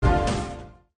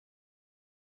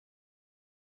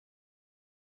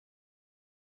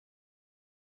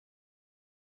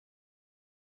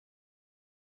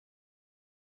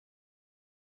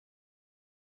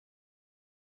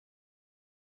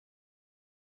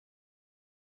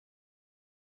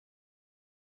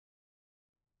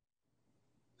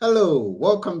Hello,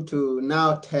 welcome to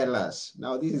Now Tell Us.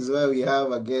 Now, this is where we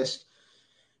have a guest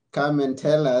come and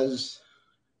tell us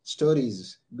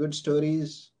stories, good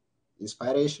stories,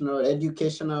 inspirational,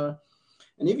 educational.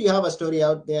 And if you have a story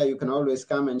out there, you can always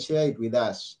come and share it with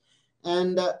us.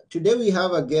 And today we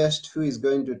have a guest who is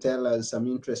going to tell us some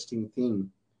interesting thing.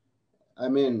 I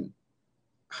mean,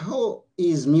 how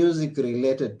is music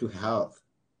related to health?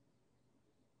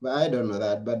 But I don't know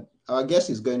that, but our guest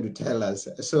is going to tell us.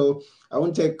 So I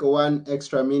won't take one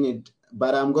extra minute,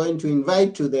 but I'm going to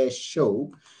invite to the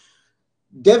show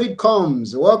David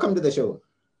Combs. Welcome to the show.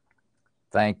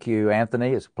 Thank you, Anthony.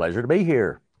 It's a pleasure to be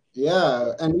here.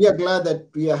 Yeah, and we are glad that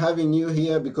we are having you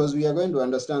here because we are going to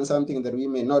understand something that we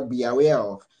may not be aware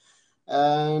of.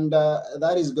 And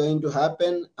that is going to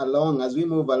happen along as we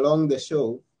move along the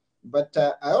show. But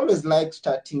I always like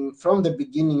starting from the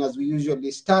beginning, as we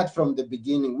usually start from the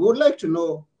beginning. We would like to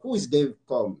know who is Dave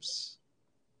Combs?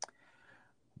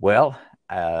 Well,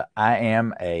 I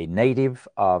am a native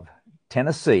of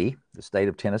Tennessee, the state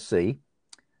of Tennessee.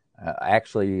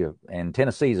 And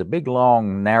Tennessee is a big,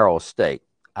 long, narrow state.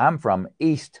 I'm from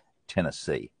East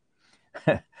Tennessee.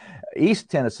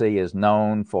 East Tennessee is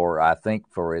known for, I think,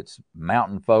 for its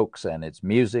mountain folks and its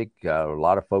music. A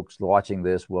lot of folks watching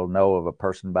this will know of a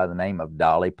person by the name of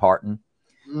Dolly Parton.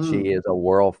 She Mm. is a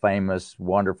world famous,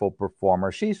 wonderful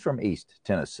performer. She's from East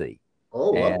Tennessee,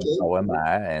 Oh, and okay. so am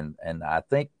I. And I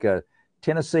think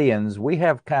Tennesseans, we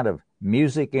have kind of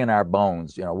music in our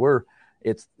bones.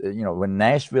 When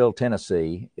Nashville,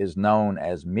 Tennessee is known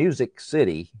as Music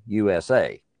City,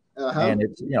 USA. Uh-huh. And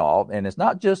it's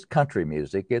not just country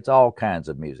music, it's all kinds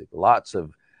of music. Lots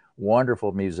of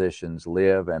wonderful musicians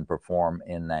live and perform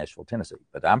in Nashville, Tennessee.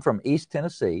 But I'm from East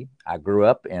Tennessee. I grew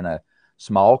up in a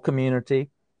small community.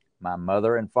 My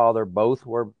mother and father both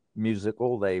were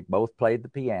musical. They both played the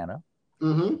piano.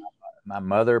 Mm-hmm. My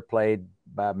mother played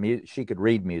she could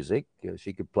read music.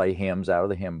 She could play hymns out of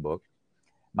the hymn book.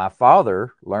 My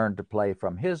father learned to play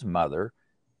from his mother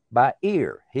by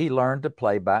ear. He learned to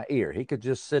play by ear. He could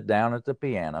just sit down at the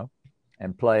piano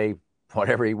and play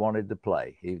whatever he wanted to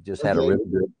play. He just had a Okay. really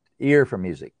good ear for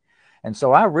music. And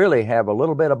so I really have a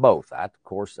little bit of both. Of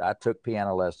course, I took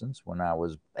piano lessons when I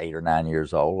was 8 or 9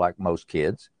 years old, like most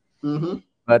kids. Mm-hmm.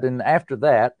 But then after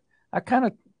that, I kind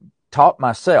of taught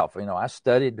myself. I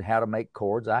studied how to make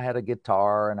chords. I had a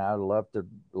guitar, and I loved to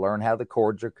learn how the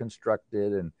chords are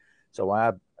constructed. And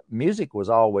so music was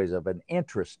always of an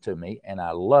interest to me, and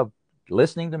I loved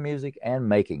listening to music and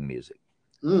making music.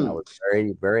 I Mm. was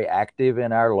very, very active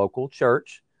in our local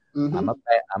church. I'm a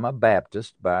Mm-hmm. I'm a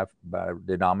Baptist by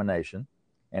denomination,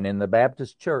 and in the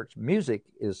Baptist church, music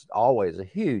is always a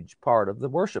huge part of the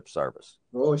worship service.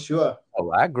 Oh, sure.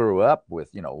 Oh, I grew up with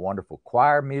wonderful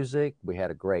choir music. We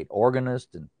had a great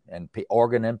organist and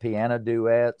organ and piano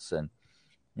duets, and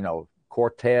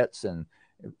quartets and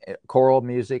choral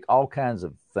music, all kinds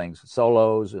of things,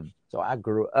 solos. And so I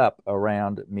grew up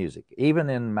around music, even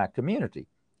in my community.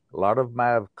 A lot of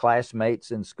my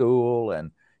classmates in school,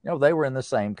 and they were in the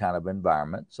same kind of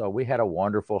environment. So we had a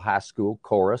wonderful high school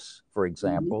chorus, for Mm-hmm.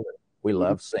 example. We Mm-hmm.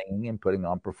 loved singing and putting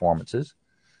on performances.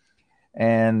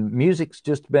 And music's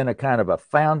just been a kind of a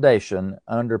foundation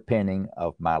underpinning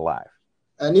of my life.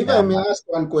 And if I Now, may ask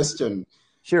one question,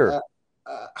 sure.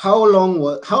 uh, how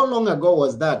long ago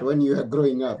was that when you were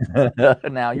growing up?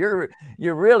 Now you're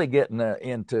really getting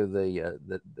into the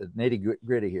nitty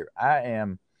gritty here. I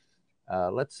am,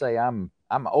 let's say I'm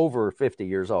over 50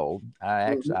 years old.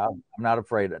 Mhm. I'm not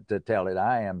afraid to tell it.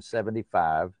 I am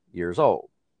 75 years old.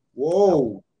 I was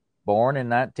Whoa. born in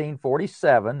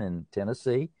 1947 in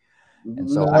Tennessee, and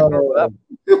so I grew up.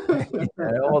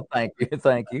 No. Well, thank you,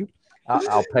 thank you.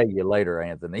 I'll pay you later,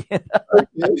 Anthony.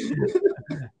 Okay.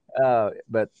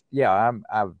 But yeah,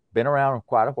 I've been around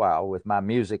quite a while with my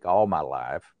music all my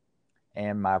life,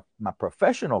 and my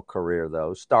professional career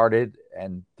though started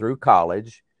and through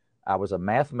college. I was a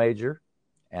math major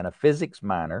and a physics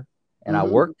minor, and I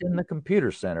Mm-hmm. worked in the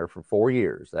computer center for 4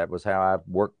 years. That was how I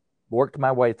worked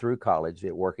my way through college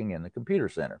at working in the computer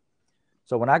center.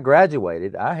 So when I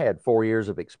graduated, I had 4 years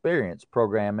of experience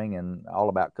programming and all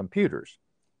about computers.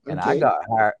 And Okay.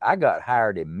 I got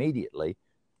hired immediately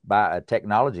by a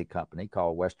technology company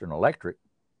called Western Electric.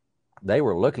 They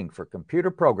were looking for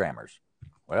computer programmers.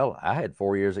 Well, I had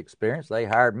 4 years experience. They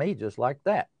hired me just like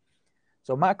that.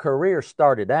 So my career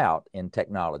started out in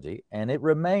technology, and it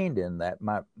remained in that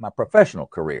my professional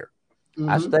career.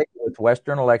 I Mm-hmm. stayed with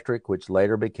Western Electric, which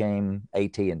later became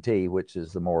AT&T, which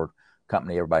is the more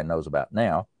company everybody knows about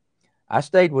now. I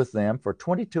stayed with them for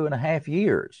 22 and a half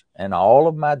years, and all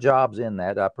of my jobs in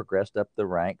that, I progressed up the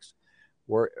ranks,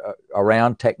 were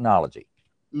around technology.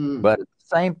 Mm. But at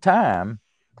the same time,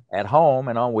 at home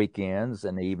and on weekends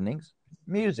and evenings,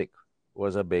 music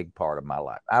was a big part of my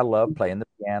life. I love playing the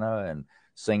piano and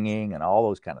singing and all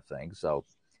those kind of things. So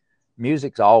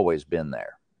music's always been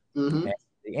there. Mm-hmm. And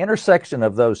the intersection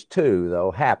of those two,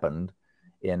 though, happened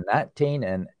in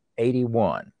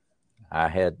 1981.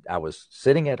 I was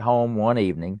sitting at home one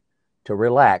evening to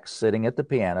relax, sitting at the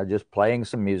piano, just playing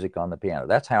some music on the piano.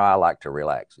 That's how I like to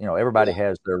relax. You know, everybody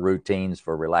has their routines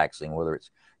for relaxing, whether it's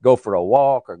go for a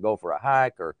walk or go for a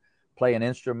hike or play an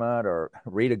instrument or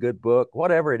read a good book,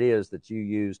 whatever it is that you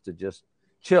use to just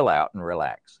chill out and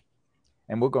relax.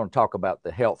 And we're going to talk about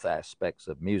the health aspects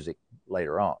of music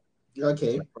later on.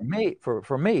 Okay.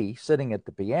 For me, sitting at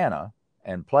the piano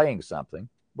and playing something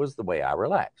was the way I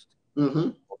relaxed. Mm-hmm.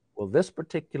 Well, this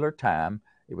particular time,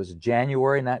 it was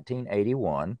January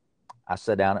 1981. I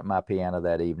sat down at my piano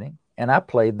that evening and I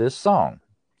played this song.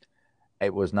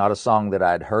 It was not a song that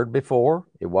I'd heard before.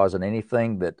 It wasn't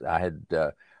anything that I had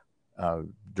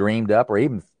dreamed up or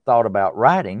even thought about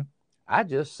writing. I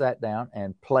just sat down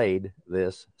and played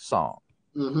this song.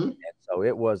 Mm-hmm. And so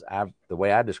it was, the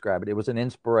way I describe it, it was an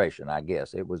inspiration, I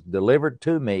guess. It was delivered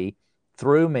to me,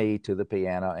 through me to the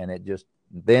piano, and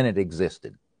then it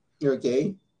existed.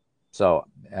 Okay. So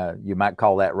you might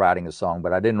call that writing a song,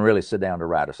 but I didn't really sit down to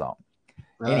write a song.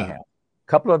 Anyhow, a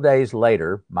couple of days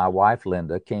later, my wife,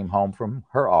 Linda, came home from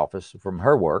her office, from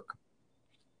her work,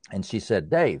 and she said,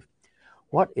 Dave,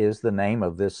 what is the name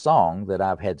of this song that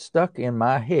I've had stuck in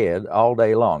my head all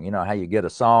day long? You know how you get a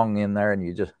song in there and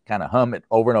you just kind of hum it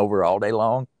over and over all day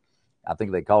long? I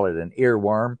think they call it an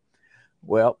earworm.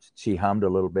 Well, she hummed a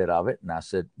little bit of it, and I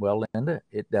said, well, Linda,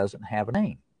 it doesn't have a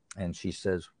name. And she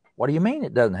says, what do you mean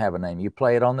it doesn't have a name? You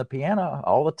play it on the piano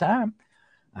all the time.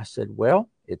 I said, well,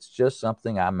 it's just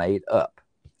something I made up.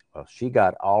 Well, she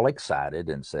got all excited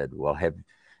and said, well,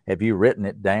 have you written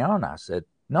it down? I said,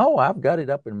 no, I've got it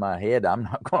up in my head. I'm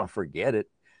not going to forget it.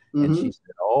 Mm-hmm. And she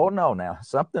said, oh, no, now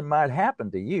something might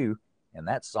happen to you and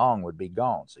that song would be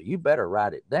gone. So you better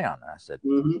write it down. I said,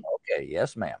 mm-hmm. Okay,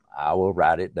 yes, ma'am, I will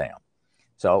write it down.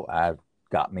 So I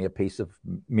got me a piece of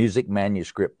music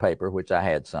manuscript paper, which I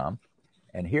had some.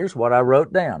 And here's what I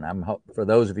wrote down. For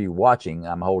those of you watching,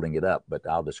 I'm holding it up, but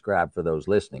I'll describe for those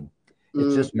listening.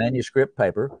 It's just manuscript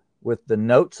paper with the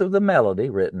notes of the melody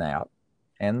written out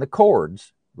and the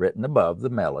chords written above the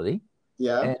melody.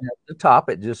 Yeah. And at the top,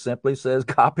 it just simply says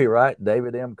copyright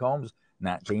David M. Combs,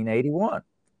 1981.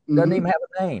 Doesn't even have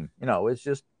a name. You know, it's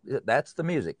just, that's the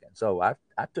music. And so I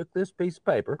took this piece of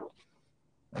paper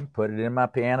and put it in my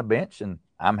piano bench, and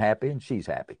I'm happy and she's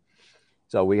happy.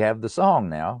 So we have the song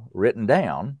now written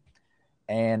down,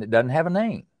 and it doesn't have a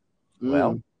name.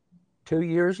 Well, 2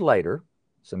 years later,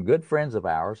 some good friends of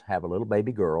ours have a little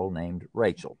baby girl named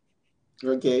Rachel.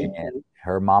 Okay. And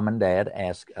her mom and dad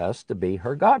asked us to be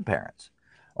her godparents,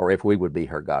 or if we would be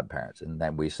her godparents. And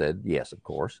then we said, yes, of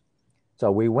course.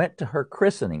 So we went to her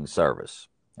christening service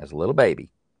as a little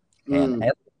baby. And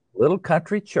at a little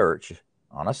country church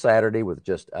on a Saturday with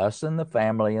just us and the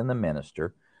family and the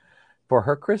minister for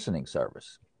her christening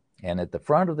service. And at the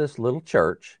front of this little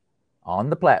church, on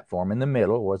the platform in the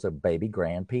middle, was a baby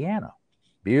grand piano.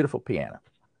 Beautiful piano.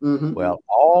 Mm-hmm. Well,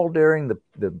 all during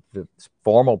the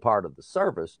formal part of the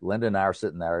service, Linda and I are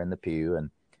sitting there in the pew, and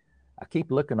I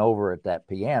keep looking over at that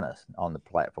piano on the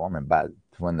platform. And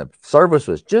when the service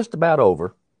was just about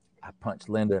over, I punched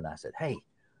Linda and I said, hey,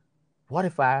 what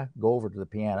if I go over to the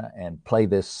piano and play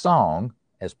this song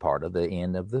as part of the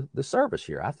end of the service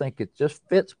here? I think it just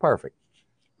fits perfect.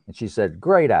 And she said,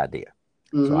 great idea.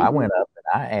 Mm-hmm. So I went up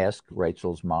and I asked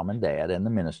Rachel's mom and dad and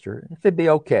the minister if it'd be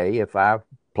okay if I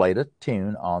played a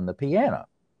tune on the piano.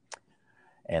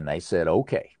 And they said,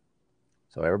 okay.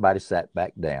 So everybody sat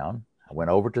back down. I went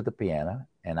over to the piano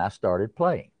and I started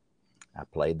playing. I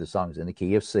played the songs in the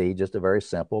key of C, just a very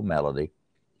simple melody.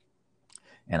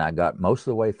 And I got most of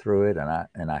the way through it,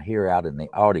 and I hear out in the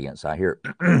audience, I hear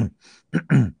and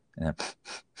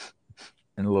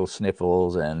little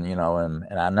sniffles, and you know, and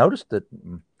I noticed that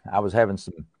I was having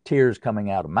some tears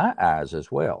coming out of my eyes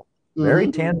as well. Mm-hmm.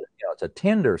 Very tender, you know, it's a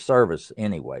tender service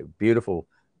anyway. Beautiful,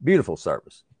 beautiful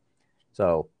service.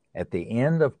 So at the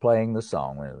end of playing the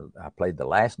song, when I played the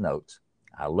last notes,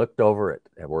 I looked over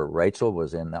at where Rachel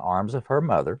was in the arms of her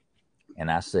mother,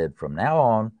 and I said, from now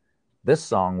on, this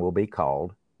song will be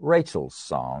called Rachel's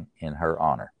Song in her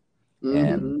honor. Mm-hmm.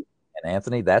 And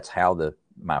Anthony, that's how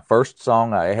my first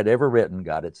song I had ever written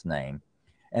got its name.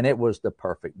 And it was the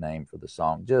perfect name for the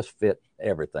song, just fit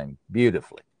everything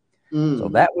beautifully. Mm. So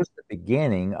that was the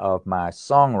beginning of my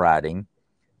songwriting.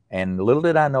 And little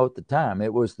did I know at the time,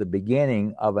 it was the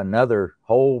beginning of another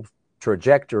whole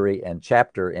trajectory and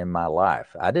chapter in my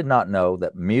life. I did not know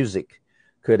that music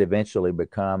could eventually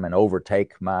become and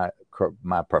overtake my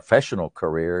professional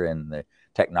career in the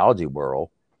technology world.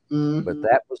 Mm-hmm.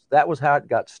 But that was how it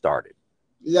got started.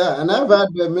 Yeah, and I've had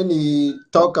many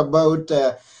talk about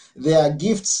their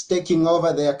gifts taking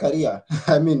over their career.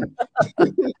 I mean,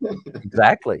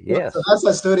 Exactly. so Yes. that's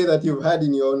a story that you've had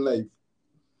in your own life.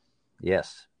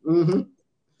 Yes. Mm-hmm.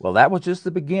 Well, that was just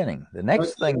the beginning. Okay.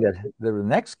 The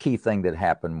next key thing that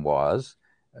happened was,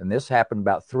 and this happened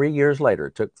about 3 years later.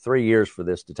 It took 3 years for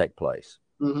this to take place.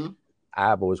 Mm-hmm.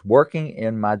 I was working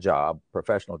in my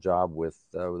professional job with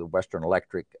the Western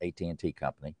Electric AT&T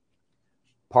company.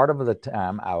 Part of the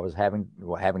time I was having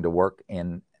to work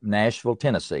in Nashville,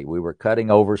 Tennessee. We were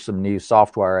cutting over some new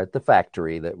software at the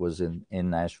factory that was in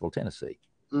Nashville, Tennessee.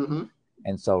 Mm-hmm.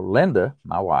 And so Linda,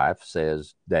 my wife,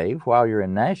 says, Dave, while you're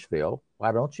in Nashville,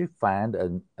 why don't you find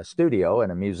a studio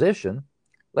and a musician?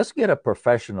 Let's get a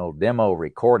professional demo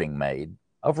recording made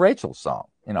of Rachel's song.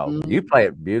 You play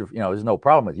it beautiful. There's no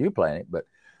problem with you playing it, but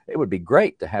it would be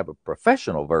great to have a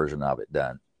professional version of it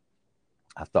done.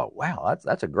 I thought, wow,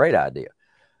 that's a great idea.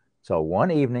 So one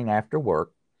evening after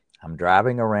work, I'm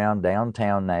driving around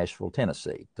downtown Nashville,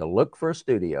 Tennessee to look for a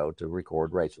studio to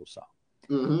record Rachel's song.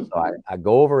 Mm-hmm. So I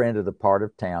go over into the part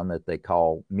of town that they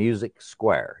call Music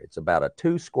Square. It's about a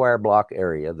 2 square block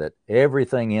area that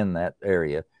everything in that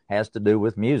area has to do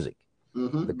with music.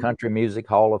 Mm-hmm. The Country Music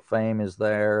Hall of Fame is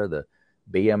there, the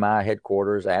BMI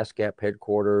headquarters, ASCAP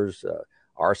headquarters,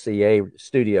 RCA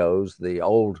Studios, the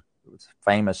old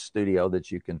famous studio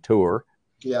that you can tour,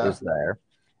 is there.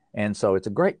 And so it's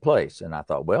a great place. And I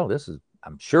thought, well,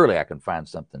 surely I can find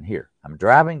something here. I'm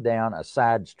driving down a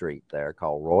side street there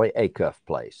called Roy Acuff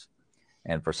Place.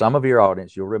 And for some of your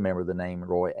audience, you'll remember the name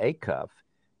Roy Acuff.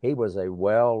 He was a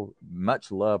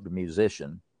much loved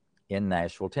musician in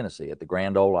Nashville, Tennessee at the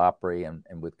Grand Ole Opry and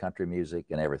with country music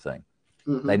and everything.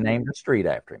 Mm-hmm. They named a street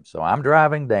after him. So I'm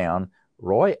driving down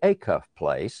Roy Acuff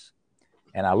Place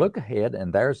and I look ahead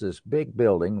and there's this big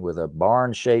building with a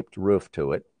barn-shaped roof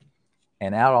to it.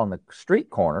 And out on the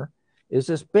street corner is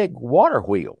this big water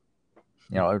wheel.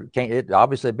 It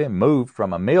obviously been moved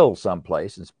from a mill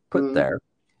someplace and put mm-hmm. there.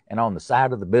 And on the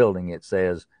side of the building, it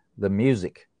says the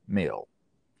music mill.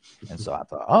 And so I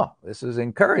thought, oh, this is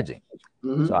encouraging.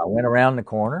 Mm-hmm. So I went around the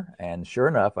corner and sure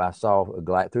enough, I saw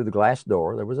through the glass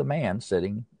door, there was a man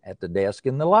sitting at the desk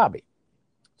in the lobby.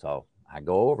 So I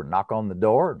go over, knock on the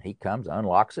door and he comes,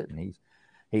 unlocks it and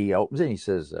he opens it and he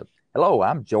says, hello,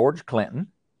 I'm George Clinton.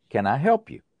 Can I help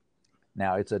you?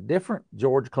 Now, it's a different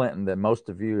George Clinton than most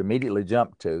of you immediately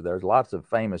jump to. There's lots of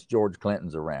famous George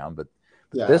Clintons around, but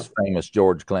this famous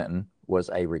George Clinton was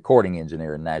a recording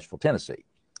engineer in Nashville, Tennessee.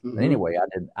 Mm-hmm. But anyway,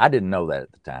 I didn't know that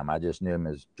at the time. I just knew him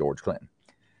as George Clinton.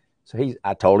 So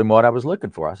I told him what I was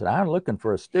looking for. I said, I'm looking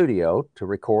for a studio to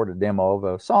record a demo of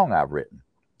a song I've written.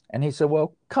 And he said,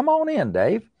 well, come on in,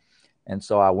 Dave. And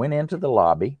so I went into the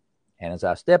lobby, and as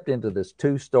I stepped into this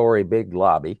 2-story big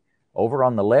lobby, over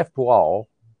on the left wall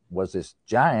was this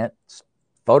giant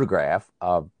photograph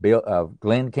of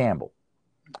Glenn Campbell.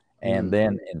 And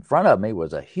then in front of me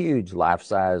was a huge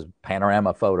life-size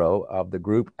panorama photo of the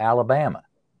group Alabama,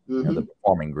 the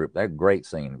performing group, that great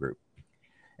singing group.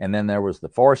 And then there was the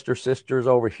Forrester Sisters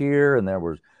over here, and there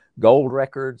was gold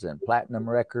records and platinum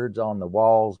records on the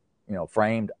walls,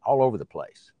 framed all over the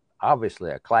place.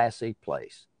 Obviously a classy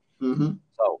place. Mm-hmm.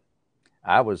 So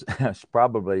I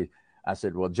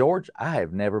said, well, George, I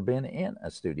have never been in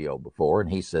a studio before. And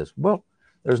he says, well,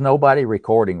 there's nobody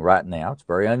recording right now. It's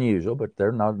very unusual, but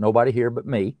there's nobody here but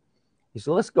me. He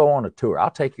said, let's go on a tour.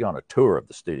 I'll take you on a tour of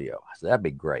the studio. I said, that'd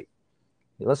be great.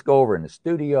 Let's go over in the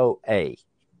Studio A,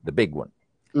 the big one.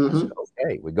 Mm-hmm. I said,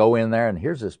 okay. We go in there, and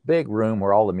here's this big room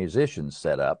where all the musicians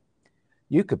set up.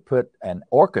 You could put an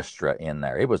orchestra in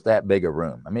there. It was that big a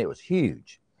room. I mean, it was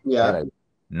huge. Yeah. It had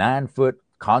a 9-foot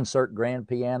concert grand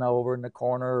piano over in the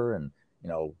corner and,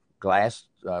 glass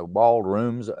walled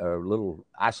rooms, little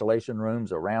isolation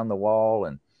rooms around the wall.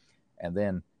 And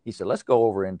then he said, let's go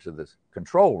over into the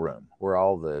control room where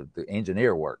all the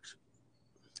engineer works.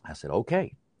 I said,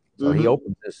 okay. So he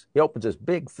opens this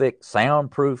big, thick,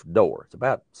 soundproof door. It's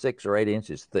about 6 or 8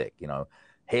 inches thick,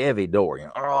 heavy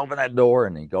door. Open that door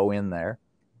and you go in there.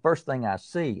 First thing I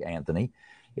see, Anthony,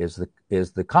 is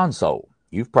the console.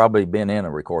 You've probably been in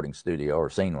a recording studio or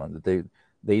seen one.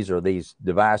 These are these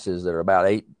devices that are about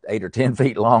 8 or 10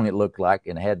 feet long, it looked like,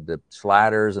 and had the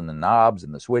sliders and the knobs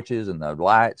and the switches and the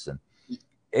lights and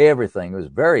everything. It was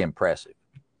very impressive.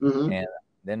 Mm-hmm.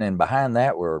 And then behind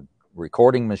that were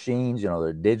recording machines,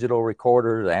 they're digital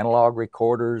recorders, analog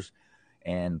recorders,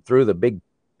 and through the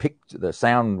the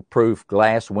soundproof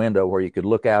glass window where you could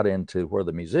look out into where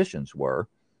the musicians were,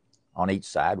 on each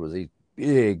side was these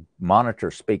big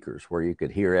monitor speakers where you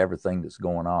could hear everything that's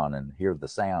going on and hear the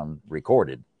sound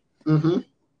recorded. Mm-hmm.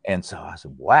 And so I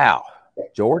said, wow,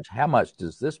 George, how much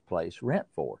does this place rent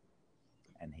for?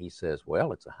 And he says,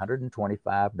 well, it's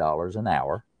 $125 an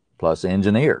hour plus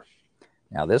engineer.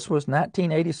 Now, this was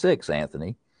 1986,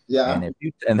 Anthony. Yeah.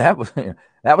 And that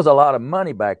was a lot of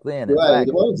money back then. In Right, fact,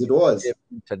 it was. if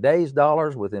today's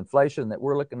dollars with inflation that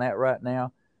we're looking at right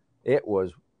now, it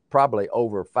was probably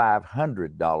over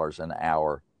 $500 an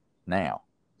hour now.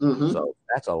 Mm-hmm. So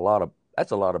that's a lot of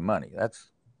money. That's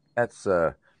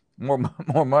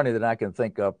more money than I can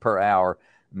think of per hour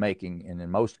making in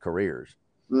most careers.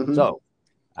 Mm-hmm. So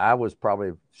I was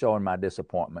probably showing my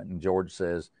disappointment, and George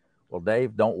says, well,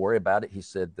 Dave, don't worry about it. He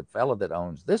said, the fellow that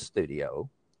owns this studio,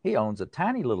 he owns a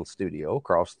tiny little studio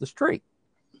across the street.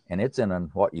 And it's in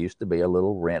what used to be a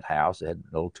little rent house. It had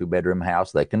a little 2-bedroom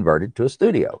house they converted to a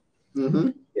studio. Mm-hmm.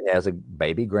 It has a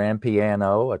baby grand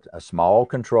piano, a small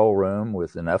control room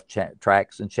with enough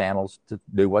tracks and channels to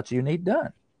do what you need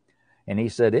done. And he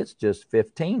said, it's just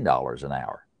 $15 an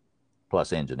hour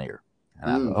plus engineer.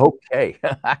 And I thought, okay,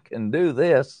 I can do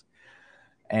this.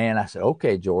 And I said,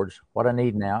 okay, George, what I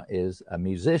need now is a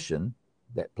musician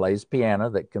that plays piano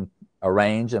that can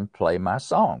arrange and play my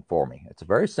song for me. It's a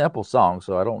very simple song,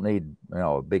 so I don't need,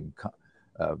 a big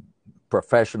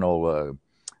professional,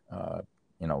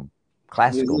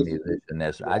 classical musician.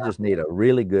 I just need a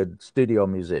really good studio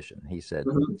musician. He said,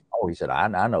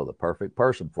 I know the perfect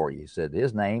person for you. He said,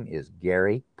 his name is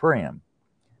Gary Prim,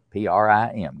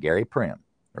 P-R-I-M, Gary Prim.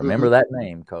 Remember that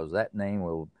name, because that name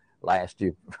will last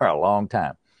you for a long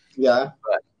time. Yeah.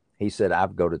 But he said, I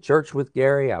go to church with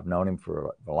Gary. I've known him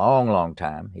for a long, long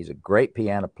time. He's a great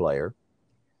piano player.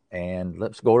 And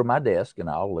let's go to my desk and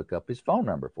I'll look up his phone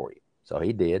number for you. So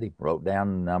he did. He wrote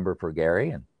down the number for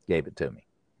Gary and gave it to me.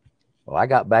 Well, I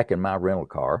got back in my rental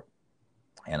car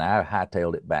and I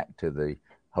hightailed it back to the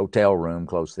hotel room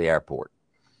close to the airport.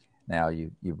 Now,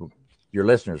 your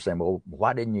listeners are saying, well,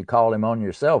 why didn't you call him on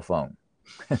your cell phone?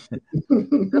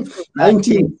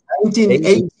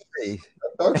 1986.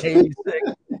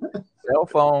 Cell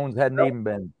phones hadn't even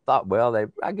been thought. Well,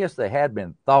 I guess they had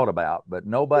been thought about, but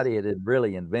nobody had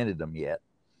really invented them yet.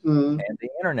 Mm-hmm. And the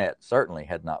internet certainly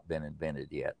had not been invented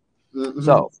yet. Mm-hmm.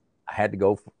 So I had to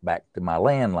go back to my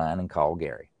landline and call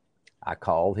Gary. I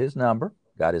called his number,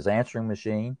 got his answering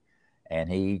machine, and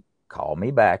he called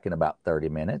me back in about 30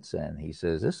 minutes. And he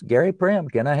says, this is Gary Prim.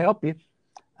 Can I help you?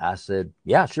 I said,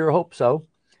 yeah, sure hope so.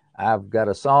 I've got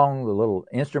a song, a little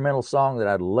instrumental song that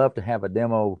I'd love to have a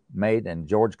demo made. And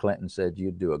George Clinton said,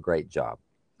 you'd do a great job.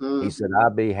 Mm-hmm. He said,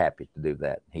 I'd be happy to do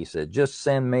that. He said, just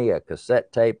send me a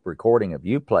cassette tape recording of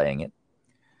you playing it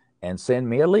and send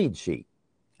me a lead sheet.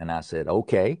 And I said,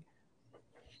 okay,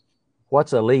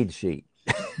 what's a lead sheet?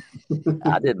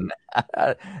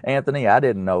 Anthony, I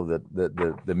didn't know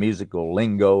the musical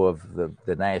lingo of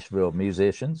the Nashville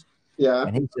musicians. Yeah.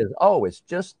 And he says, oh, it's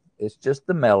just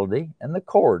the melody and the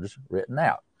chords written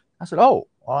out. I said, oh,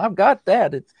 well, I've got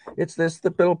that. It's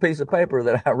the little piece of paper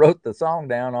that I wrote the song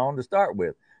down on to start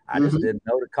with. I just didn't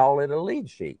know to call it a lead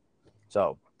sheet.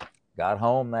 So got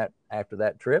home after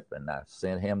that trip, and I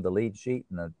sent him the lead sheet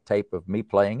and a tape of me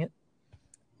playing it.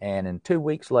 And in 2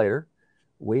 weeks later,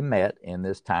 we met in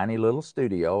this tiny little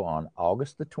studio on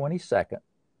August the 22nd,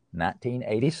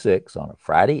 1986, on a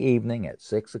Friday evening at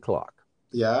 6:00.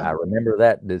 Yeah. I remember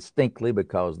that distinctly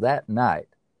because that night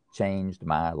changed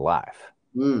my life.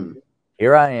 Mm.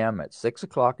 Here I am at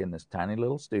 6:00 in this tiny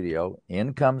little studio.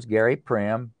 In comes Gary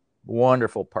Prim,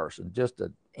 wonderful person, just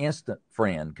an instant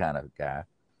friend kind of guy.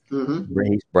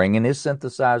 Mm-hmm. He's bringing his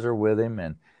synthesizer with him,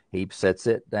 and he sets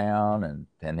it down, and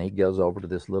then he goes over to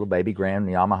this little baby grand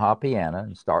Yamaha piano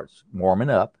and starts warming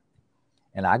up.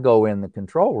 And I go in the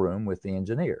control room with the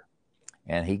engineer.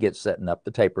 And he gets setting up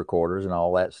the tape recorders and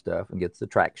all that stuff and gets the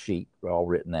track sheet all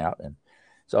written out. And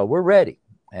so we're ready.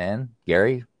 And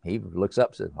Gary, he looks up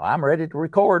and says, well, I'm ready to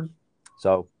record.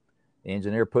 So the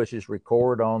engineer pushes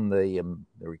record on the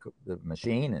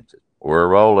machine and says, we're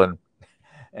rolling.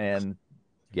 And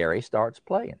Gary starts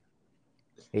playing.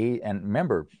 And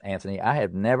remember, Anthony, I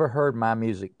have never heard my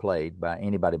music played by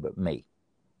anybody but me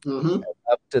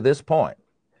up to this point.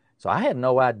 So I had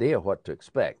no idea what to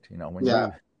expect. When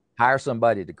you hire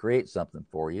somebody to create something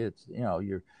for you, it's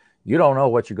you don't know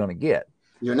what you're going to get.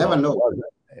 You never know.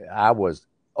 I was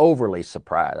overly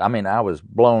surprised. I mean, I was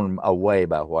blown away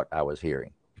by what I was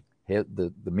hearing.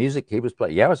 The music he was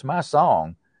playing, it was my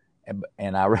song,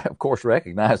 and I of course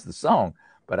recognized the song,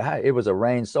 but it was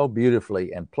arranged so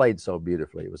beautifully and played so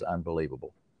beautifully. It was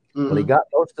unbelievable. Mm-hmm. Well, he got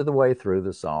most of the way through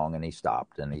the song and he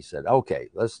stopped and he said, "Okay,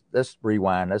 let's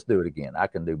rewind. Let's do it again. I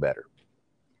can do better."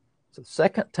 So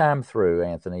second time through,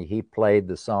 Anthony, he played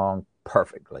the song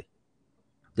perfectly.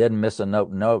 Didn't miss a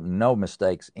note, no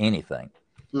mistakes, anything.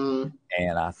 Mm.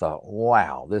 And I thought,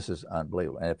 wow, this is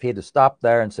unbelievable. And if he'd have stopped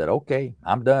there and said, okay,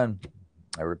 I'm done,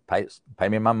 or pay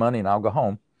me my money and I'll go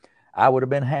home, I would have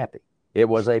been happy. It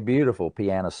was a beautiful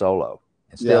piano solo.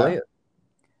 It still is.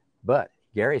 But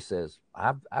Gary says,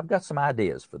 I've got some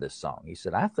ideas for this song. He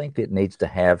said, I think it needs to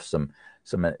have some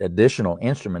additional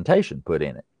instrumentation put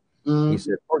in it. He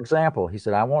said, for example, he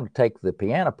said, I want to take the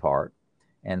piano part,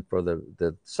 and for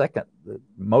the second,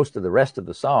 most of the rest of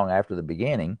the song after the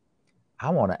beginning, I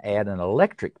want to add an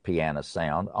electric piano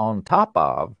sound on top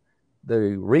of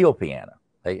the real piano.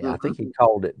 I think he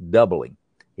called it doubling.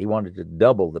 He wanted to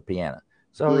double the piano.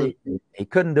 So he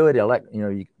couldn't do it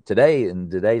today, in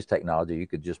today's technology, you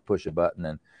could just push a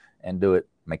button and do it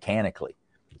mechanically.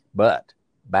 But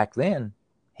back then,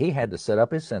 he had to set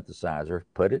up his synthesizer,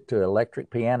 put it to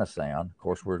electric piano sound. Of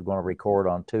course, we're going to record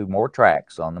on 2 more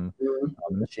tracks on the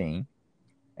machine.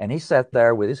 And he sat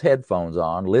there with his headphones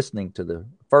on, listening to the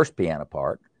first piano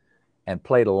part, and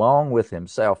played along with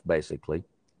himself, basically,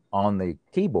 on the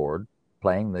keyboard,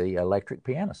 playing the electric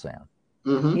piano sound.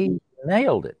 He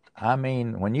nailed it. I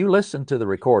mean, when you listen to the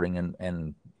recording,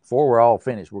 and before we're all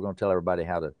finished, we're going to tell everybody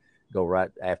how to go right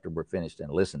after we're finished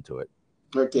and listen to it.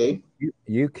 Okay.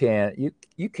 You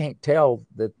can't tell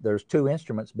that there's 2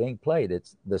 instruments being played.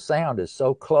 The sound is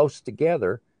so close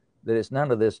together that it's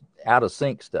none of this out of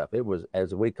sync stuff. It was,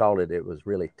 as we called it, it was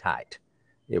really tight.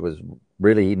 It was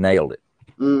really, he nailed it.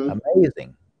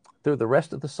 Amazing through the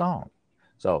rest of the song.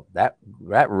 So that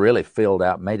really filled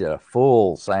out, made it a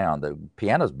full sound. The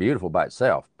piano's beautiful by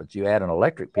itself, but you add an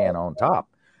electric piano on top,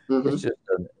 it's just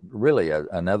really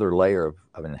another layer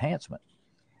of enhancement.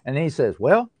 And then he says,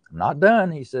 well, I'm not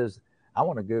done. He says, I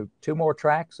want to do 2 more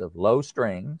tracks of low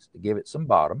strings to give it some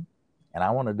bottom, and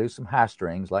I want to do some high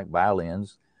strings like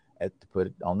violins to put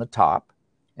it on the top.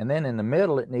 And then in the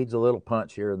middle, it needs a little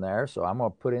punch here and there, so I'm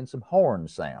going to put in some horn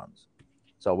sounds.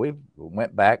 So we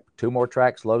went back, 2 more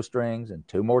tracks, low strings, and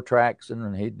 2 more tracks,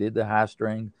 and he did the high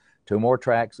string, 2 more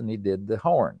tracks, and he did the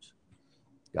horns.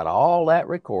 Got all that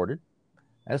recorded.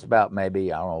 That's about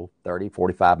maybe, 30,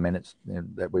 45 minutes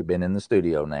that we've been in the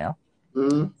studio now.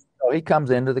 So he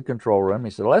comes into the control room. He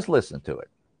said, let's listen to it.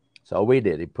 So we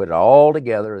did. He put it all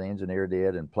together, the engineer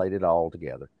did, and played it all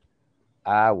together.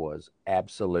 I was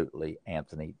absolutely,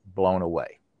 Anthony, blown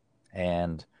away.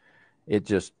 And it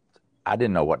just, I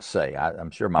didn't know what to say.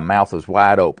 I'm sure my mouth was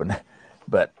wide open.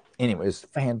 But anyway, it's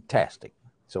fantastic.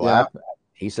 So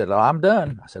he said, oh, I'm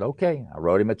done. I said, okay. I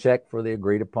wrote him a check for the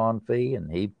agreed upon fee,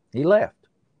 and he left.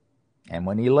 And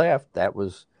when he left,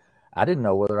 I didn't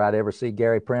know whether I'd ever see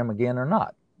Gary Prim again or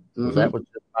not. That was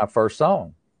just my first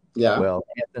song. Yeah. Well,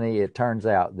 Anthony, it turns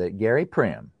out that Gary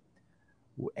Prim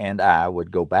and I would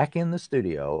go back in the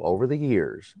studio over the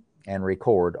years and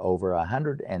record over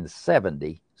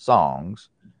 170 songs,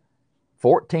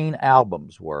 14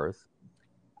 albums worth.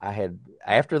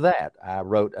 After that, I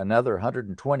wrote another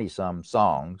 120 some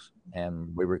songs,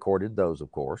 and we recorded those,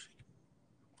 of course.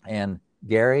 And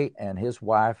Gary and his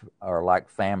wife are like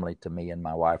family to me and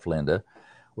my wife, Linda.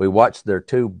 We watched their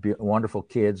 2 wonderful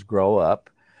kids grow up,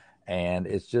 and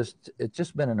it's just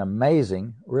been an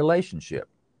amazing relationship.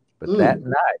 But that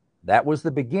night, that was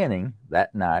the beginning,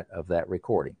 that night, of that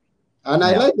recording. And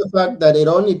I like the fact that it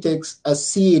only takes a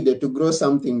seed to grow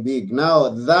something big. Now,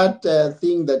 that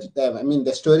thing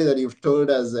the story that you've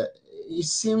told us, it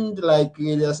seemed like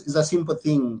it's a simple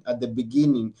thing at the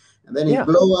beginning. And then it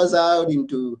blows out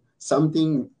into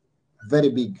something very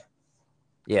big.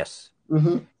 Yes.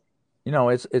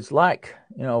 It's like,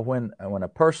 when a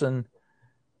person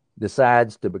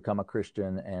decides to become a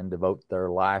Christian and devote their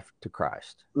life to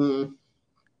Christ,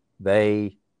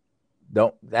 that's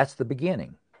the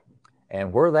beginning.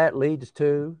 And where that leads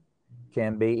to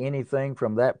can be anything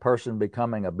from that person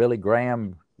becoming a Billy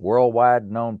Graham worldwide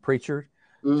known preacher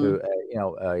to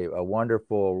a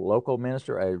wonderful local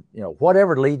minister,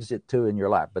 whatever leads it to in your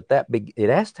life. But it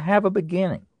has to have a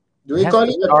beginning. Do we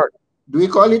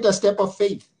call it a step of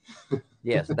faith?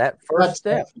 Yes, that first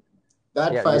step.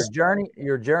 First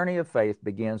your journey of faith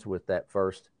begins with that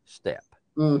first step.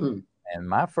 And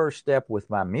my first step with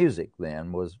my music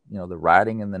then was, the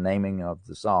writing and the naming of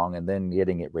the song, and then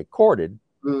getting it recorded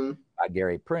by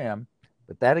Gary Prim.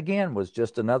 But that again was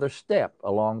just another step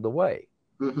along the way.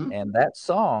 And that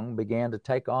song began to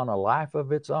take on a life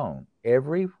of its own.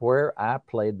 Everywhere I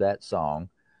played that song,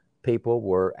 people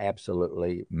were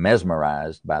absolutely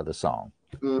mesmerized by the song.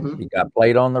 It got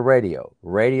played on the radio.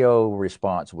 Radio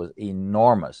response was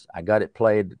enormous. I got it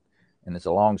played and it's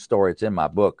a long story. It's in my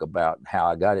book about how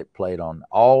I got it played on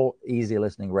all easy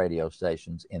listening radio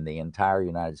stations in the entire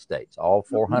United States, all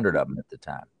 400 of them at the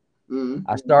time.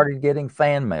 I started getting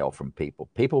fan mail from people.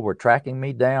 People were tracking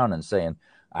me down and saying,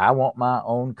 I want my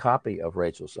own copy of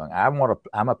Rachel's song.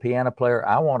 I'm a piano player.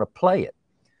 I want to play it.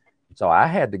 So I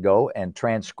had to go and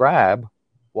transcribe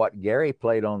what Gary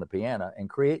played on the piano and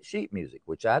create sheet music,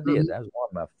 which I did. That was one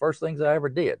of my first things I ever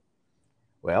did.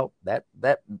 Well, that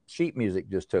sheet music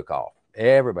just took off.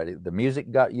 Everybody, the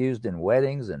music got used in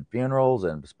weddings and funerals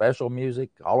and special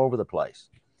music all over the place.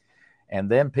 And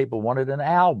then people wanted an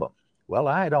album. Well,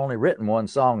 I had only written one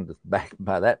song back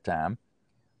by that time.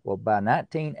 Well, by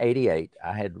 1988,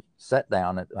 I had sat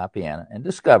down at my piano and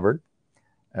discovered,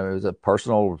 it was a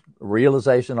personal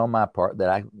realization on my part,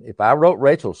 that if I wrote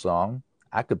Rachel's song,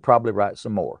 I could probably write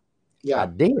some more. Yeah. I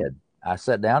did. I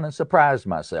sat down and surprised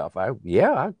myself. I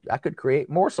could create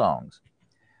more songs.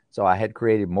 So I had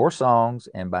created more songs,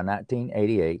 and by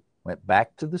 1988, went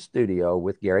back to the studio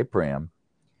with Gary Prim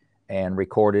and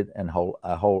recorded a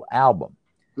whole album.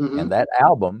 And that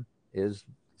album is,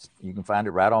 you can find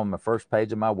it right on the first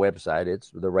page of my website.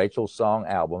 It's the Rachel Song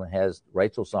album. It has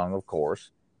Rachel's Song, of course,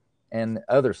 and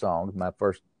other songs, my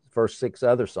first 6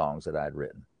 other songs that I'd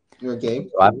written. Okay.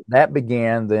 So that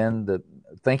began then the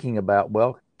thinking about,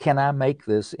 well, can I make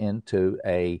this into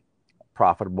a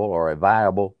profitable or a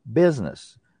viable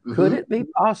business? Could it be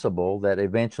possible that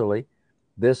eventually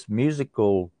this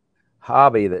musical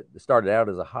hobby that started out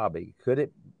as a hobby,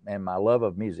 and my love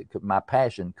of music, my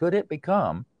passion, could it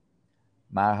become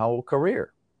my whole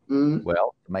career?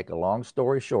 Well, to make a long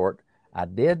story short, I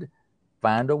did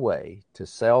find a way to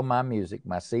sell my music,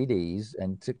 my CDs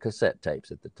and cassette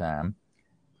tapes at the time,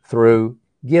 through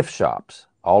gift shops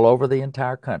all over the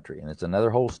entire country. And it's another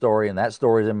whole story, and that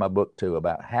story is in my book too,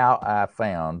 about how I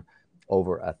found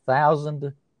over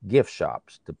 1,000 gift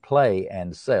shops to play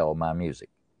and sell my music.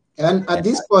 And at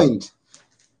this point,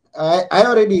 I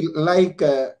already like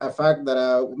a fact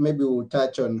that maybe we'll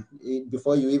touch on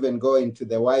before you even go into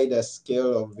the wider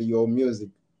scale of your music.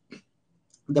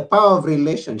 The power of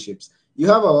relationships. You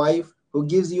have a wife who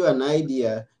gives you an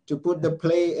idea to put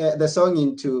the song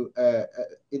into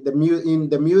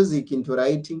the music into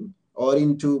writing, or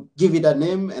into give it a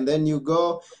name, and then you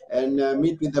go and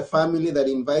meet with the family that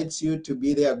invites you to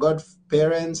be their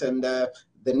godparents, and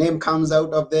the name comes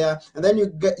out of there, and then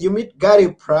you meet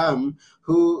Gary Prim,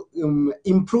 who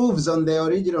improves on the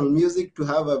original music to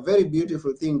have a very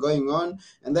beautiful thing going on.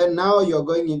 And then now you're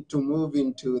going to move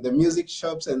into the music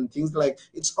shops and things like,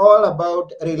 it's all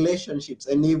about relationships.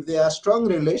 And if there are strong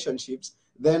relationships,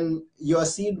 then your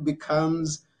seed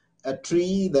becomes a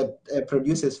tree that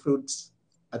produces fruits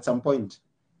at some point.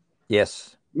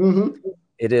 Yes.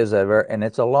 It is and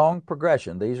it's a long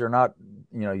progression. These are not,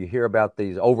 you hear about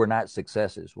these overnight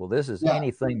successes. Well, this is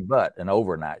anything but an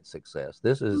overnight success.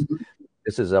 This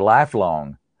is a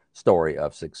lifelong story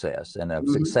of success and of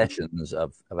successions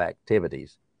of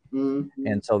activities.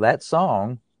 And so that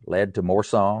song led to more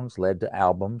songs, led to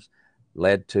albums,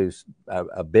 led to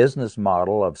a business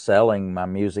model of selling my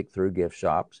music through gift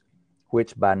shops,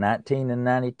 which by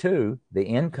 1992, the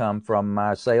income from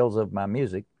my sales of my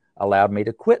music allowed me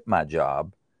to quit my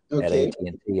job at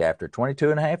AT&T. After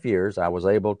 22 and a half years, I was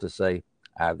able to say,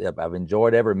 I've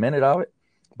enjoyed every minute of it,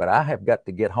 but I have got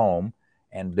to get home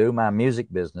and do my music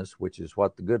business, which is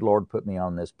what the good Lord put me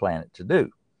on this planet to do.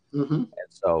 And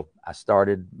so I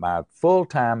started my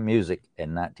full-time music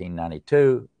in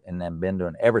 1992, and then been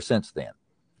doing ever since then.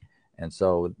 And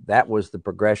so that was the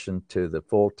progression to the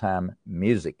full-time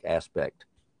music aspect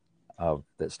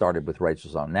that started with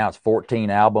Rachel's Song. Now it's 14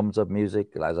 albums of music,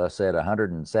 as I said,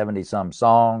 170 some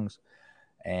songs,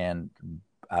 and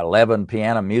 11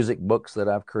 piano music books that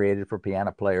I've created for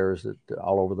piano players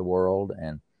all over the world.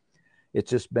 And it's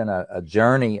just been a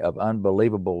journey of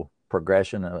unbelievable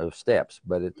progression of steps.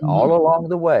 But it's all along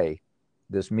the way,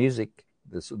 this music,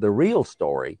 the real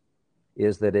story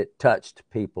is that it touched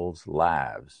people's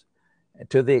lives,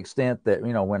 to the extent that,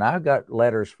 when I got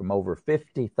letters from over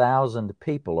 50,000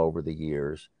 people over the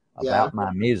years about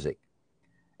my music,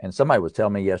 and somebody was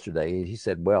telling me yesterday, he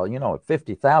said, well, if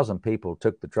 50,000 people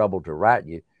took the trouble to write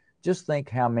you, just think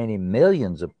how many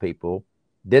millions of people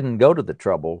didn't go to the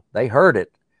trouble. They heard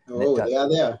it.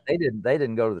 They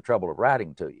didn't go to the trouble of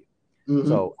writing to you.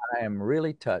 So I am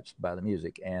really touched by the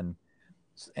music, and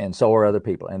so are other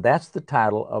people. And that's the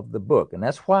title of the book. And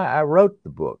that's why I wrote the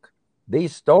book.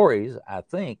 These stories, I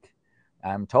think,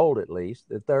 I'm told at least,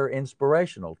 that they're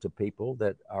inspirational to people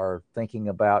that are thinking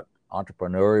about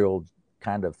entrepreneurial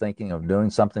kind of thinking of doing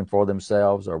something for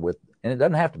themselves, and it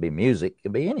doesn't have to be music, it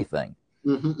can be anything.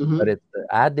 But it's the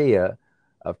idea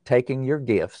of taking your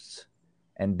gifts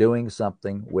and doing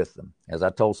something with them. As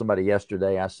I told somebody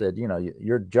yesterday, I said, you know,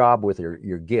 your job with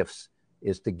your gifts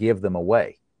is to give them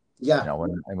away. Yeah. You know,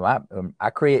 when I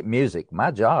create music,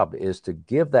 my job is to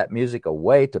give that music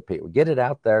away to people, get it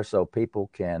out there so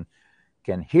people can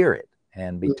hear it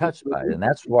and be touched by it. And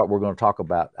that's what we're going to talk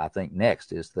about, I think,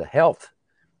 next is the health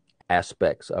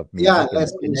aspects of Yeah, music.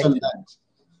 let's mention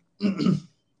that.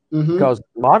 Because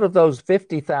a lot of those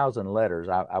 50,000 letters,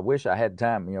 I wish I had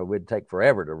time, you know, we'd take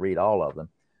forever to read all of them.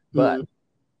 But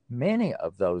many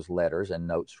of those letters and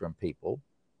notes from people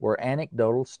were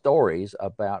anecdotal stories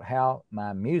about how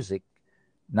my music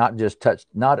not just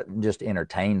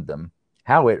entertained them,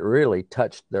 how it really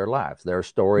touched their lives. There are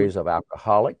stories of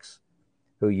alcoholics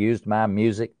who used my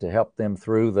music to help them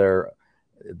through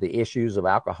the issues of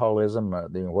alcoholism,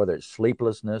 whether it's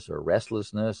sleeplessness or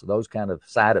restlessness, those kind of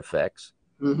side effects.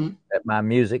 That my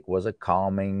music was a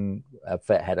calming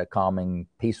effect, had a calming,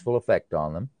 peaceful effect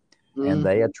on them, and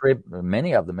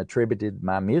many of them attributed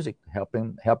my music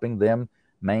helping them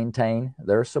maintain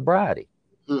their sobriety.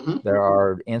 There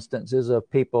are instances of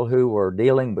people who were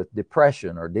dealing with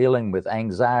depression or dealing with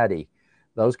anxiety,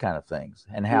 those kind of things,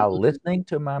 and how listening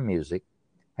to my music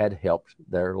had helped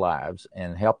their lives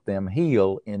and helped them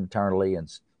heal internally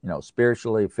and, you know,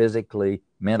 spiritually, physically,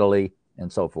 mentally,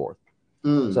 and so forth.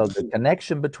 So the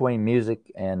connection between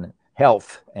music and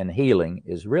health and healing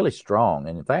is really strong.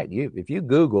 And in fact, if you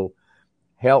Google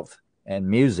health and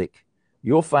music,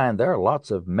 you'll find there are lots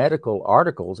of medical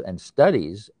articles and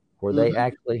studies where they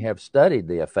actually have studied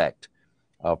the effect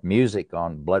of music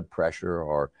on blood pressure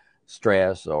or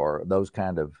stress or those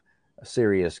kind of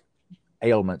serious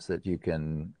ailments that you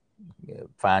can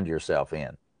find yourself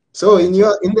in. So in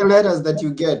the letters that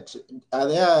you get, are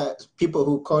there people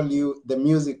who call you the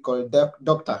music called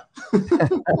doctor?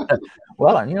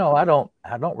 Well, you know, I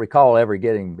don't recall ever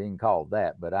being called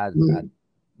that, but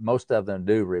most of them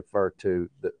do refer to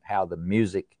how the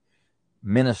music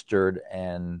ministered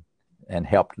and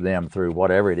helped them through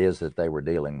whatever it is that they were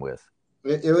dealing with.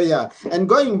 Yeah, and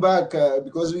going back,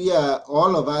 because we are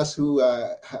all of us who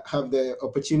have the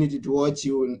opportunity to watch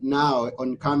you now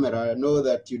on camera know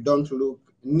that you don't look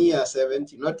near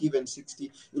 70, not even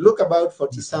 60. You look about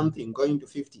 40 something, going to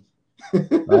 50.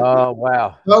 Oh,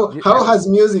 wow. How has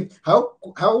music,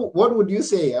 what would you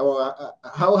say,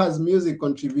 how has music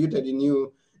contributed in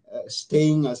you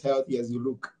staying as healthy as you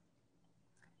look?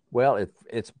 Well,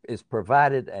 it's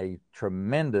provided a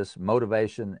tremendous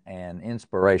motivation and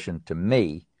inspiration to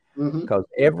me, because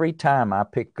every time I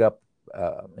pick up,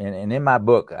 and in my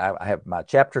book, I have my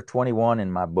chapter 21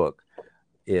 in my book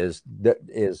is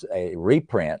a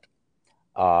reprint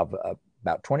of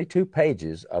about 22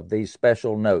 pages of these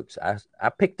special notes. I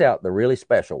picked out the really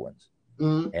special ones,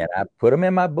 and I put them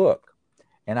in my book.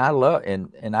 And I love,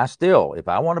 and I still, if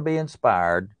I want to be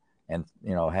inspired and,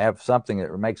 you know, have something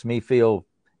that makes me feel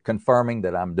confirming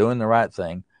that I'm doing the right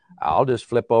thing, I'll just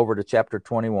flip over to chapter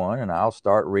 21 and I'll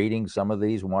start reading some of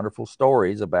these wonderful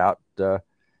stories about, you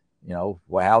know,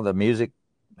 how the music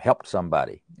helped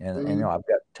somebody. And you know, I've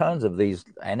got tons of these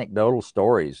anecdotal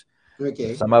stories.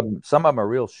 Okay. Some of them are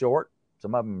real short.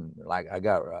 Some of them, like I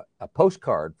got a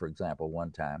postcard, for example, one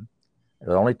time.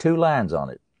 There were only 2 lines on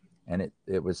it. And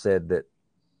it was said that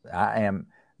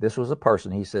this was a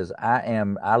person, he says,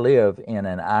 I live in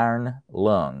an iron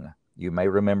lung. You may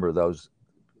remember those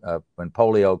when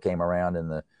polio came around in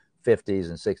the 50s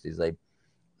and 60s.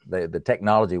 The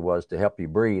technology was to help you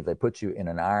breathe. They put you in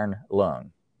an iron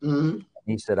lung.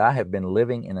 He said, I have been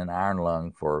living in an iron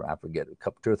lung for, I forget,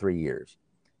 2 or 3 years.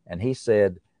 And he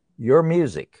said, your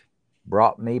music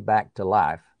brought me back to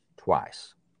life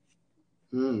twice.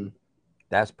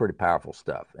 That's pretty powerful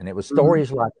stuff. And it was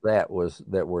stories like that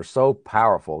were so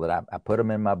powerful that I put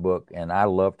them in my book, and I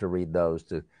love to read those.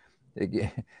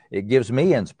 It gives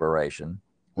me inspiration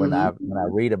when I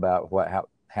read about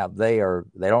how they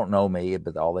don't know me,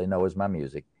 but all they know is my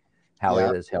music, how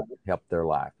it has helped their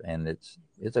life. And it's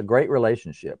a great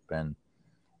relationship. And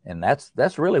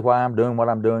that's really why I'm doing what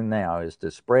I'm doing now, is to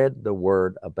spread the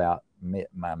word about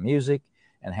my music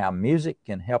and how music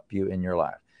can help you in your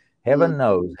life. Heaven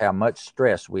knows how much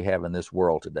stress we have in this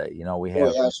world today. You know, we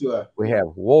have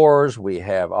wars, we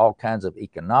have all kinds of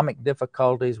economic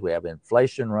difficulties, we have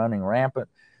inflation running rampant,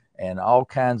 and all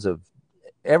kinds of,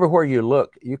 everywhere you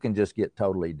look, you can just get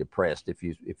totally depressed if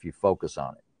you focus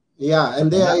on it. Yeah, and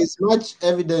there is much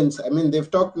evidence. I mean, they've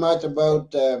talked much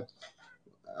about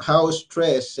how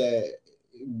stress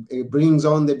brings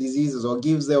on the diseases, or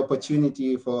gives the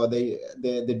opportunity for the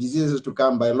diseases to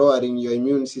come by lowering your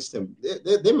immune system.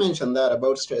 They mentioned that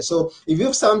about stress. So if you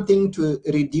have something to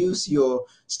reduce your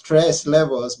stress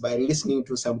levels by listening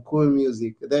to some cool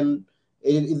music, then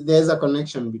there's a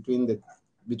connection between the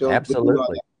between all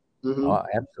Absolutely. that. Mm-hmm. Oh,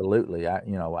 absolutely.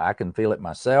 I can feel it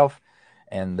myself.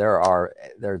 And there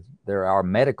are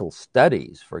medical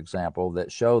studies, for example,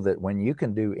 that show that when you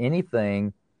can do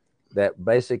anything that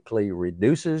basically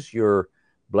reduces your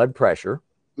blood pressure,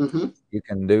 Mm-hmm. you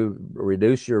can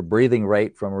reduce your breathing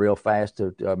rate from real fast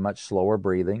to a much slower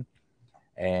breathing,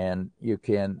 and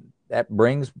that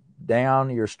brings down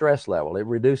your stress level. It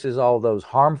reduces all those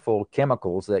harmful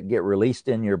chemicals that get released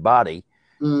in your body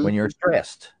when Mm-hmm. you're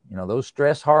stressed. Those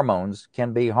stress hormones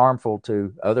can be harmful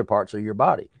to other parts of your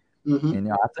body. Mm-hmm.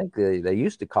 And I think they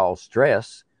used to call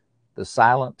stress the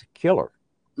silent killer.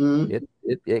 Mm-hmm.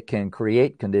 It can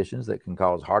create conditions that can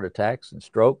cause heart attacks and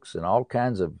strokes and all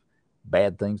kinds of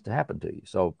bad things to happen to you.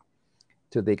 So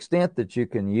to the extent that you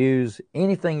can use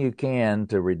anything you can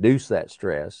to reduce that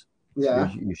stress,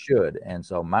 Yeah. you should. And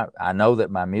so I know that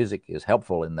my music is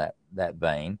helpful in that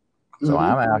vein. So Mm-hmm.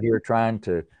 I'm out here trying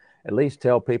to at least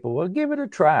tell people, well, give it a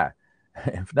try.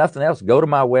 If nothing else, go to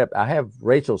my web. I have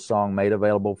Rachel's song made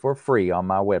available for free on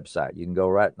my website. You can go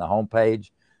right in the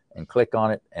homepage and click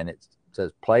on it, and it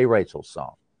says play Rachel's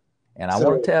song. And I So.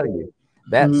 want to tell you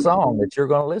that Mm-hmm. song that you're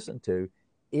going to listen to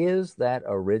is that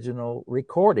original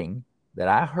recording that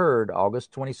I heard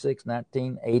August 26,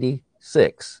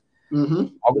 1986, Mm-hmm.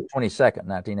 August 22nd,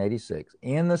 1986,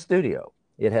 in the studio.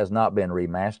 It has not been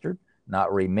remastered, not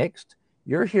remixed.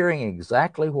 You're hearing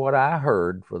exactly what I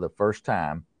heard for the first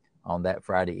time on that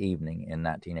Friday evening in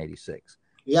 1986.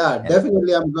 Yeah, And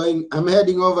definitely. I'm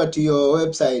heading over to your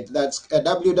website. That's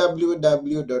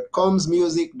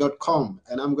www.comsmusic.com,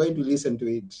 and I'm going to listen to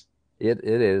it.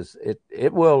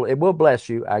 it will bless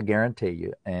you, I guarantee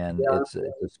you. And Yeah. it's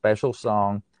a special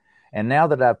song. And now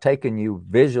that I've taken you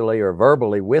visually or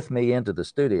verbally with me into the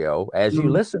studio, as you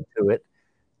Mm-hmm. listen to it,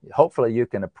 hopefully you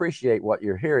can appreciate what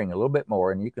you're hearing a little bit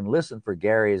more, and you can listen for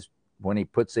Gary's when he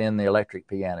puts in the electric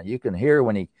piano. You can hear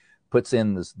when he puts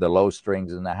in the low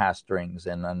strings and the high strings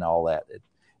and all that.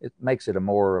 It makes it a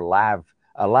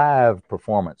live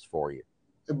performance for you.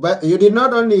 But you did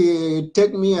not only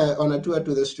take me on a tour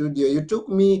to the studio, you took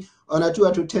me on a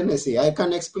tour to Tennessee. I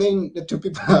can explain to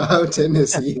people how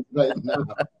Tennessee is right now.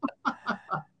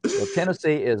 Well,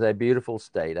 Tennessee is a beautiful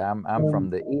state. I'm from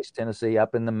the East Tennessee,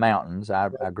 up in the mountains. I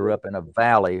grew up in a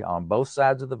valley. On both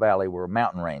sides of the valley were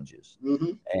mountain ranges,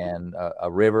 Mm-hmm. and a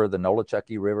river, the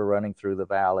Nolichucky River, running through the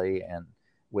valley. And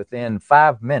within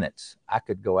 5 minutes, I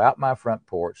could go out my front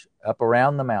porch, up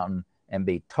around the mountain, and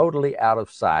be totally out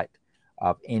of sight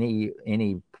of any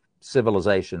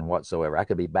civilization whatsoever. I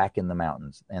could be back in the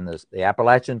mountains, and the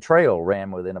Appalachian Trail ran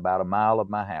within about a mile of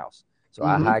my house. So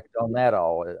I Mm-hmm. hiked on that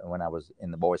all when I was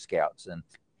in the Boy Scouts and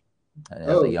as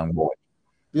a Oh, young boy.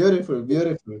 beautiful,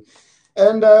 beautiful.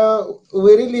 And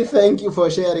we really thank you for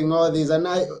sharing all these. And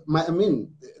I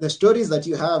mean, the stories that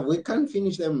you have, we can't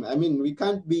finish them. I mean, we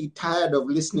can't be tired of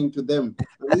listening to them.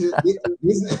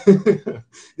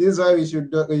 This is why we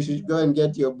should go and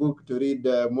get your book to read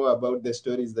more about the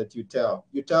stories that you tell.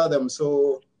 You tell them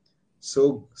so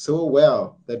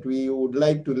well that we would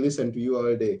like to listen to you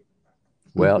all day.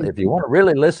 Well, if you want to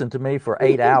really listen to me for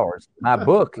 8 hours, my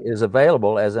book is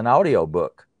available as an audio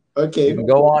book. You Okay. can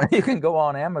go on you can go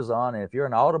on Amazon, and if you're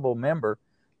an Audible member,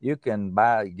 you can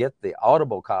get the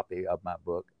Audible copy of my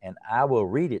book, and I will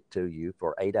read it to you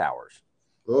for 8 hours.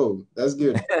 Oh, that's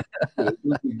good. It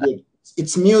will be good.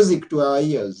 It's music to our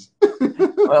ears.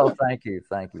 Well, thank you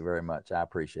very much. I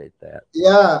appreciate that.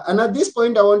 Yeah, and at this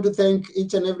point, I want to thank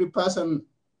each and every person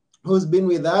who's been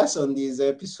with us on this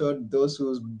episode, those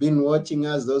who's been watching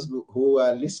us, those who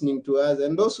are listening to us,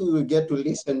 and those who will get to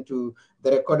listen to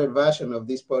the recorded version of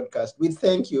this podcast. We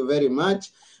thank you very much.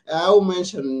 I'll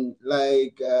mention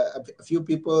a few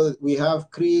people. We have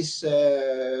Chris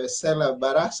Sela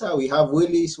Barasa, we have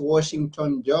Willis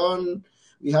Washington John,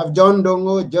 we have John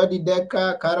Dongo, Jody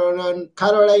Decker, Carolina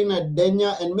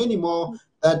Denya, and many more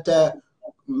that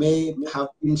may have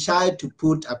been shy to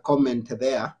put a comment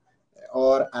there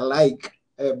or a like,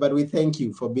 but we thank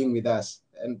you for being with us,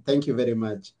 and thank you very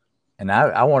much. And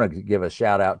I want to give a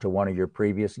shout out to one of your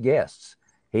previous guests.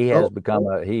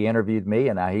 Oh, He interviewed me,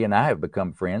 and he and I have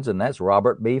become friends, and that's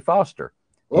Robert B. Foster.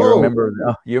 oh,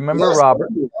 You remember yes, Robert?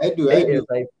 I do. He I do. is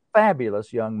a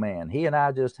fabulous young man. He and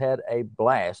I just had a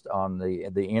blast on the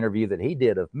interview that he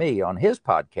did of me on his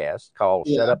podcast called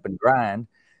Shut Yeah. Up and Grind.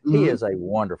 He Mm-hmm. is a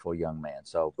wonderful young man.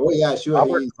 So Oh, yeah, sure.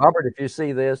 Robert, if you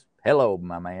see this, hello,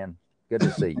 my man. Good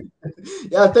to see you.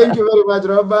 Yeah, thank you very much,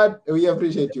 Robert. We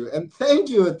appreciate you. And thank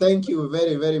you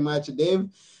very, very much, Dave.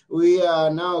 We are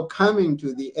now coming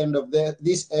to the end of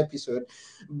this episode.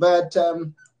 But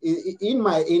in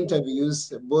my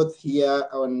interviews, both here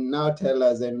on Now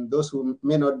Tellers and those who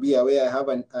may not be aware, I have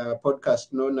a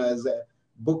podcast known as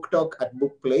Book Talk at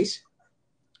Book Place.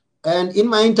 And in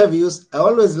my interviews, I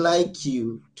always like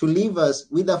you to leave us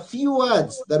with a few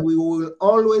words that we will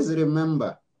always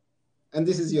remember. And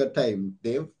this is your time,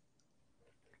 Dave.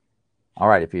 All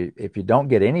right. If you don't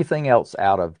get anything else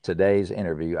out of today's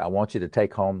interview, I want you to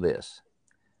take home this.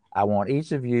 I want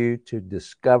each of you to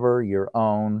discover your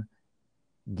own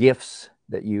gifts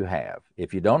that you have.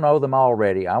 If you don't know them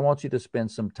already, I want you to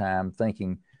spend some time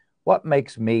thinking, what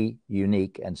makes me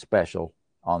unique and special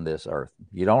on this earth?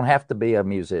 You don't have to be a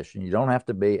musician. You don't have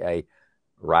to be a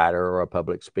writer or a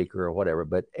public speaker or whatever,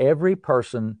 but every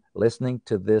person listening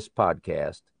to this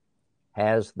podcast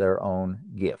has their own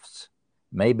gifts.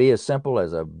 May be as simple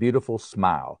as a beautiful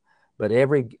smile, but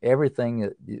everybody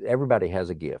has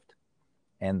a gift.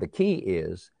 And the key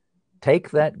is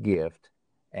take that gift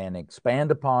and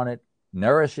expand upon it,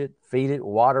 nourish it, feed it,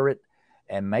 water it,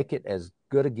 and make it as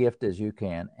good a gift as you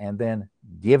can, and then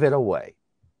give it away.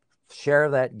 Share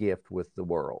that gift with the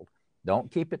world.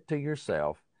 Don't keep it to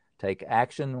yourself. Take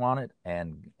action on it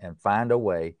and find a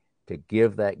way to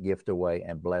give that gift away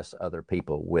and bless other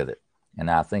people with it. And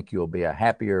I think you'll be a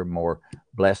happier, more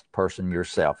blessed person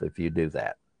yourself if you do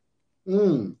that.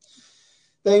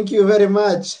 Thank you very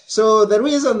much. So the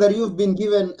reason that you've been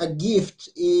given a gift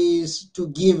is to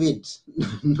give it,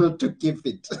 not to keep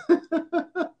it.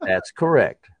 That's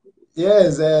correct.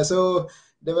 Yes. So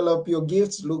develop your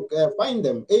gifts. Find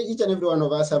them. Each and every one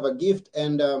of us have a gift,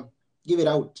 and give it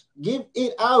out. Give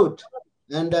it out,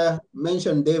 and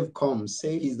mention Dave Combs.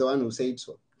 Say he's the one who said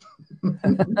so.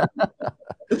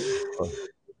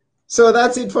 So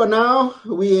that's it for now.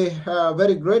 We are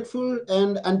very grateful.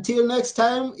 And until next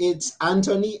time, it's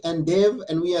Anthony and Dave,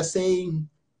 and we are saying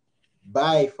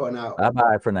bye for now.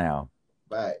 Bye-bye for now.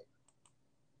 Bye.